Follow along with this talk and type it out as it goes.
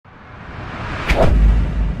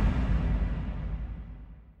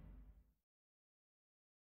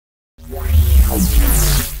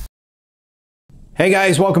Hey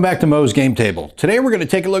guys, welcome back to Mo's Game Table. Today we're going to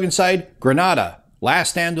take a look inside Granada, Last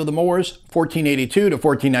Stand of the Moors, 1482 to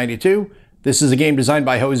 1492. This is a game designed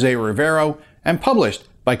by Jose Rivero and published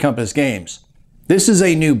by Compass Games. This is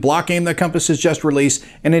a new block game that Compass has just released,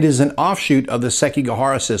 and it is an offshoot of the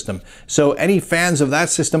Sekigahara system. So any fans of that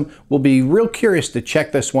system will be real curious to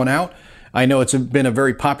check this one out. I know it's been a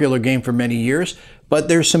very popular game for many years, but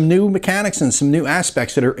there's some new mechanics and some new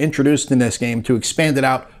aspects that are introduced in this game to expand it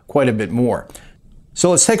out quite a bit more.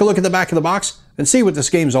 So let's take a look at the back of the box and see what this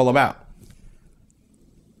game's all about.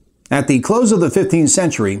 At the close of the 15th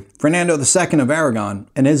century, Fernando II of Aragon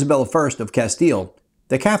and Isabella I of Castile,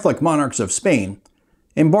 the Catholic monarchs of Spain,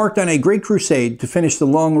 embarked on a great crusade to finish the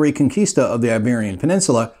long reconquista of the Iberian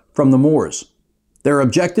Peninsula from the Moors. Their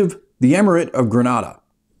objective, the Emirate of Granada.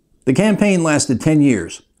 The campaign lasted 10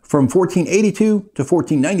 years, from 1482 to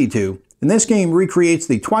 1492, and this game recreates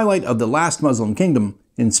the twilight of the last Muslim kingdom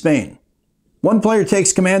in Spain. One player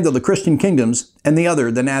takes command of the Christian kingdoms, and the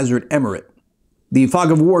other the Nasrid Emirate. The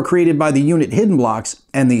fog of war created by the unit hidden blocks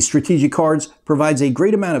and the strategic cards provides a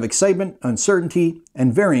great amount of excitement, uncertainty,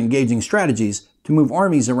 and very engaging strategies to move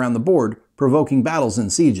armies around the board, provoking battles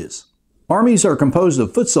and sieges. Armies are composed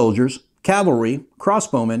of foot soldiers, cavalry,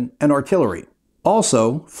 crossbowmen, and artillery.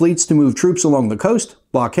 Also, fleets to move troops along the coast,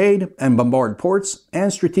 blockade, and bombard ports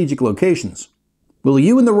and strategic locations. Will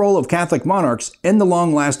you, in the role of Catholic monarchs, end the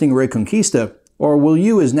long-lasting Reconquista, or will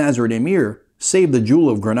you, as Nasrid Emir, save the Jewel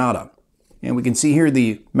of Granada? And we can see here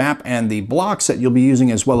the map and the blocks that you'll be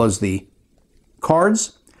using, as well as the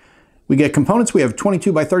cards. We get components. We have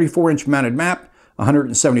 22 by 34-inch mounted map,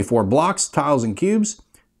 174 blocks, tiles, and cubes,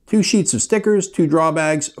 2 sheets of stickers, 2 draw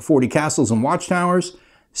bags, 40 castles and watchtowers,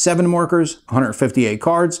 7 markers, 158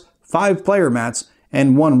 cards, 5 player mats,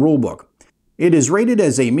 and 1 rulebook. It is rated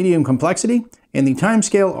as a medium complexity, and the time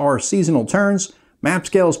scale are seasonal turns, map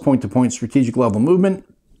scale is point-to-point strategic level movement,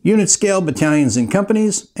 unit scale battalions and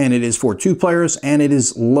companies, and it is for 2 players, and it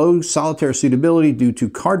is low solitaire suitability due to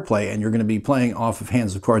card play, and you're going to be playing off of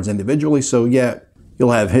hands of cards individually, so yeah,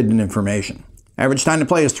 you'll have hidden information. Average time to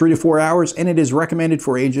play is 3 to 4 hours, and it is recommended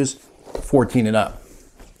for ages 14 and up.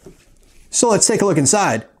 So let's take a look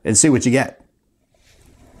inside and see what you get.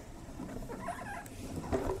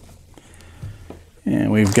 And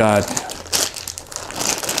we've got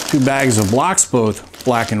 2 bags of blocks, both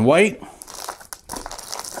black and white,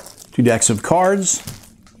 2 decks of cards,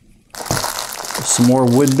 some more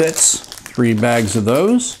wood bits, 3 bags of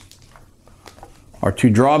those, our 2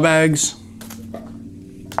 draw bags,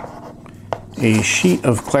 a sheet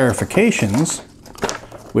of clarifications,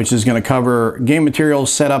 which is going to cover game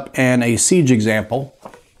materials, setup, and a siege example,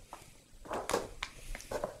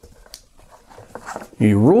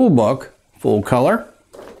 a rule book, full color.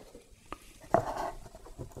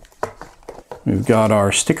 We've got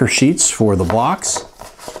our sticker sheets for the blocks,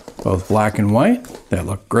 both black and white. That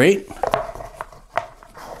look great.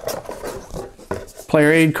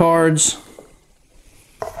 Player aid cards.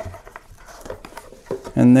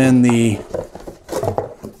 And then the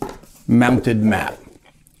mounted map.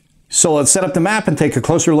 So let's set up the map and take a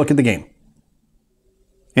closer look at the game.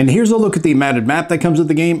 And here's a look at the mounted map that comes with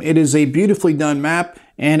the game. It is a beautifully done map,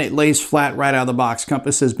 and it lays flat right out of the box.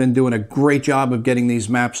 Compass has been doing a great job of getting these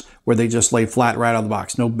maps where they just lay flat right out of the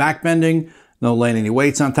box. No back bending, no laying any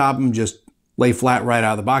weights on top of them, just lay flat right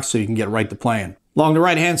out of the box so you can get right to playing. Along the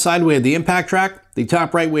right-hand side, we have the impact track. The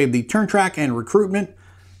top right, we have the turn track and recruitment.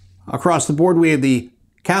 Across the board, we have the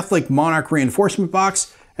Catholic Monarch Reinforcement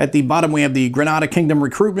box. At the bottom, we have the Granada Kingdom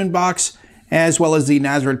Recruitment box, as well as the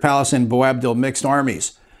Nasrid Palace and Boabdil Mixed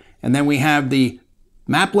Armies. And then we have the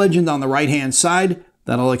map legend on the right-hand side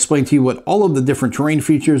that'll explain to you what all of the different terrain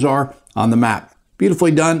features are on the map.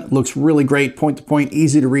 Beautifully done, looks really great, point-to-point,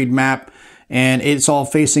 easy to read map, and it's all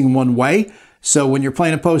facing one way. So when you're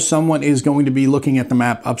playing opposed, someone is going to be looking at the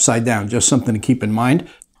map upside down, just something to keep in mind.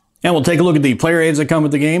 And we'll take a look at the player aids that come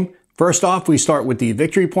with the game. First off, we start with the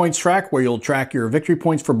victory points track, where you'll track your victory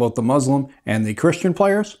points for both the Muslim and the Christian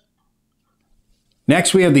players.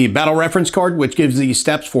 Next, we have the battle reference card, which gives the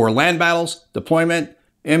steps for land battles, deployment,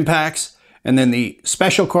 impacts, and then the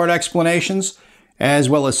special card explanations, as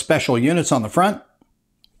well as special units on the front.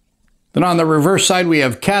 Then on the reverse side, we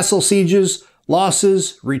have castle sieges,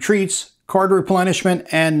 losses, retreats, card replenishment,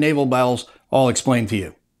 and naval battles, all explained to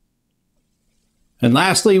you. And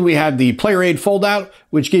lastly, we have the player aid foldout,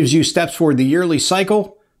 which gives you steps for the yearly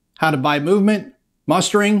cycle, how to buy movement,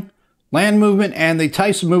 mustering, land movement, and the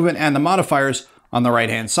types of movement and the modifiers on the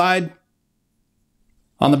right-hand side.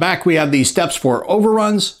 On the back, we have the steps for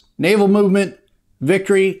overruns, naval movement,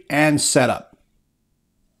 victory, and setup.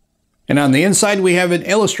 And on the inside, we have an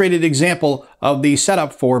illustrated example of the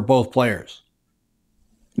setup for both players.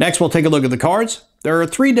 Next, we'll take a look at the cards. There are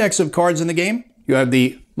 3 decks of cards in the game. You have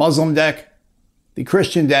the Muslim deck, the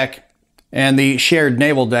Christian deck, and the shared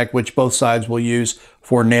naval deck, which both sides will use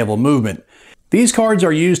for naval movement. These cards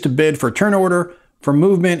are used to bid for turn order, for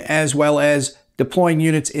movement, as well as deploying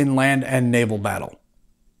units in land and naval battle.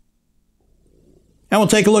 Now we'll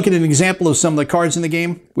take a look at an example of some of the cards in the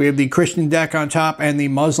game. We have the Christian deck on top and the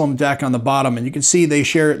Muslim deck on the bottom, and you can see they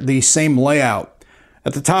share the same layout.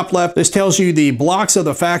 At the top left, this tells you the blocks of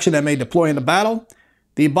the faction that may deploy into battle.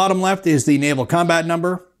 The bottom left is the naval combat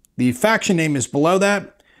number. The faction name is below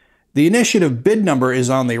that. The initiative bid number is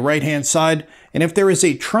on the right-hand side, and if there is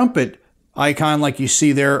a trumpet icon like you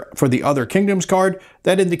see there for the Other Kingdoms card,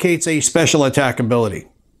 that indicates a special attack ability.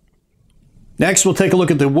 Next, we'll take a look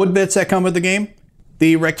at the wood bits that come with the game.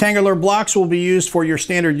 The rectangular blocks will be used for your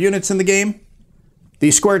standard units in the game. The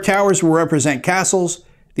square towers will represent castles.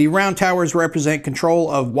 The round towers represent control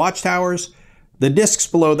of watchtowers. The discs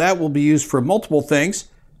below that will be used for multiple things: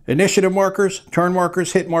 initiative markers, turn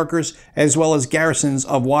markers, hit markers, as well as garrisons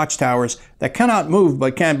of watchtowers that cannot move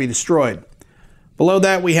but can be destroyed. Below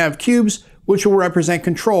that we have cubes, which will represent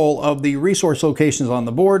control of the resource locations on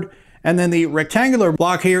the board. And then the rectangular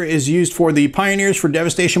block here is used for the pioneers for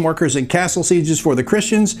devastation markers and castle sieges for the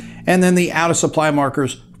Christians, and then the out of supply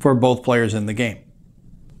markers for both players in the game.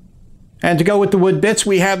 And to go with the wood bits,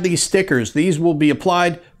 we have these stickers. These will be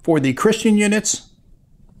applied for the Christian units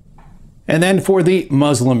and then for the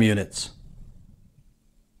Muslim units.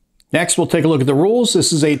 Next, we'll take a look at the rules.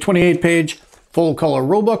 This is a 28-page full-color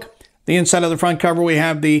rulebook. The inside of the front cover, we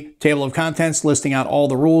have the table of contents listing out all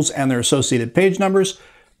the rules and their associated page numbers.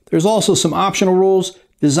 There's also some optional rules,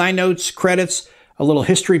 design notes, credits, a little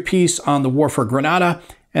history piece on the War for Granada,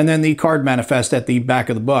 and then the card manifest at the back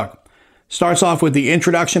of the book. Starts off with the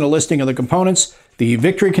introduction, a listing of the components, the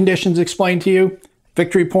victory conditions explained to you,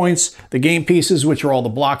 victory points, the game pieces, which are all the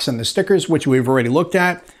blocks and the stickers, which we've already looked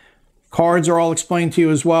at. Cards are all explained to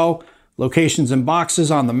you as well, locations and boxes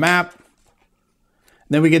on the map.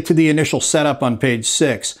 Then we get to the initial setup on page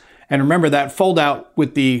 6. And remember that fold-out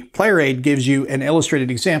with the player aid gives you an illustrated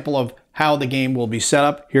example of how the game will be set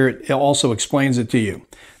up. Here it also explains it to you.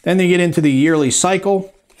 Then they get into the yearly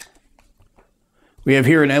cycle. We have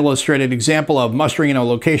here an illustrated example of mustering in a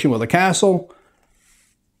location with a castle.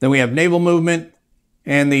 Then we have naval movement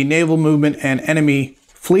and the naval movement and enemy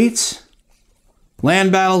fleets.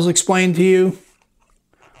 Land battles explained to you.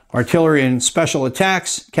 Artillery and special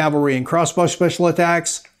attacks, cavalry and crossbow special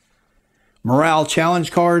attacks. Morale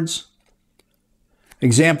challenge cards,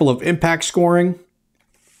 example of impact scoring,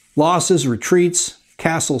 losses, retreats,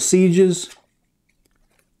 castle sieges,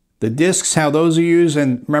 the discs, how those are used,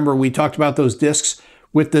 and remember we talked about those discs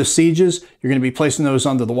with the sieges. You're going to be placing those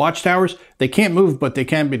under the watchtowers. They can't move, but they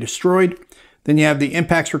can be destroyed. Then you have the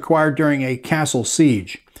impacts required during a castle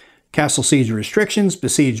siege restrictions,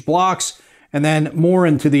 besieged blocks, and then more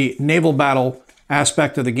into the naval battle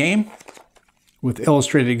aspect of the game with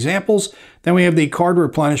illustrated examples. Then we have the card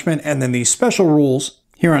replenishment and then the special rules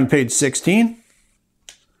here on page 16.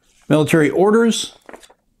 Military orders,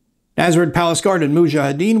 Nazareth Palace Guard and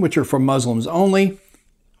Mujahideen, which are for Muslims only.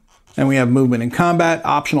 Then we have movement and combat,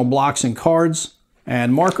 optional blocks and cards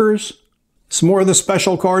and markers. Some more of the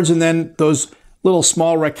special cards, and then those little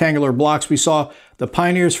small rectangular blocks. We saw the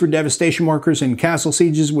pioneers for devastation markers and castle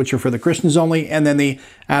sieges, which are for the Christians only, and then the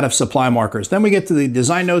out of supply markers. Then we get to the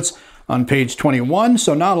design notes on page 21,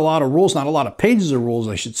 so not a lot of rules, not a lot of pages of rules,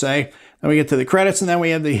 I should say. Then we get to the credits, and then we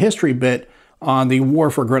have the history bit on the War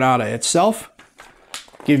for Granada itself.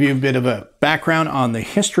 Give you a bit of a background on the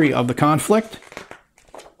history of the conflict.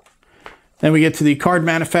 Then we get to the card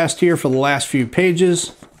manifest here for the last few pages,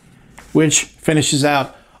 which finishes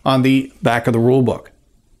out on the back of the rule book.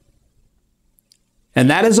 And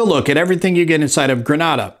that is a look at everything you get inside of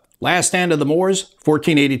Granada, Last Stand of the Moors,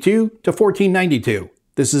 1482 to 1492.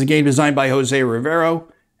 This is a game designed by Jose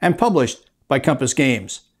Rivero and published by Compass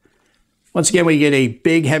Games. Once again, we get a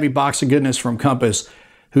big, heavy box of goodness from Compass,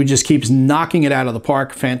 who just keeps knocking it out of the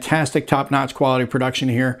park. Fantastic, top-notch quality production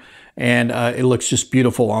here, and it looks just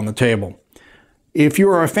beautiful on the table. If you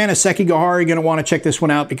are a fan of Sekigahara, you're going to want to check this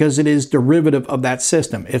one out because it is derivative of that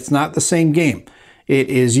system. It's not the same game. It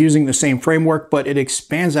is using the same framework, but it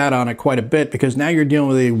expands out on it quite a bit because now you're dealing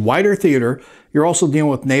with a wider theater. You're also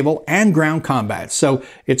dealing with naval and ground combat. So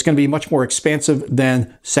it's going to be much more expansive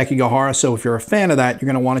than Sekigahara. So if you're a fan of that, you're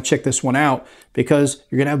going to want to check this one out because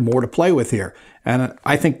you're going to have more to play with here. And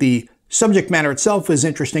I think the subject matter itself is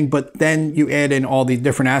interesting, but then you add in all the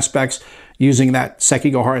different aspects using that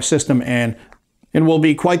Sekigahara system, and it will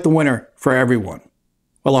be quite the winner for everyone.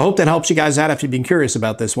 Well, I hope that helps you guys out if you've been curious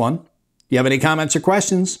about this one. If you have any comments or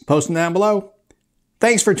questions, post them down below.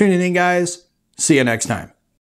 Thanks for tuning in, guys. See you next time.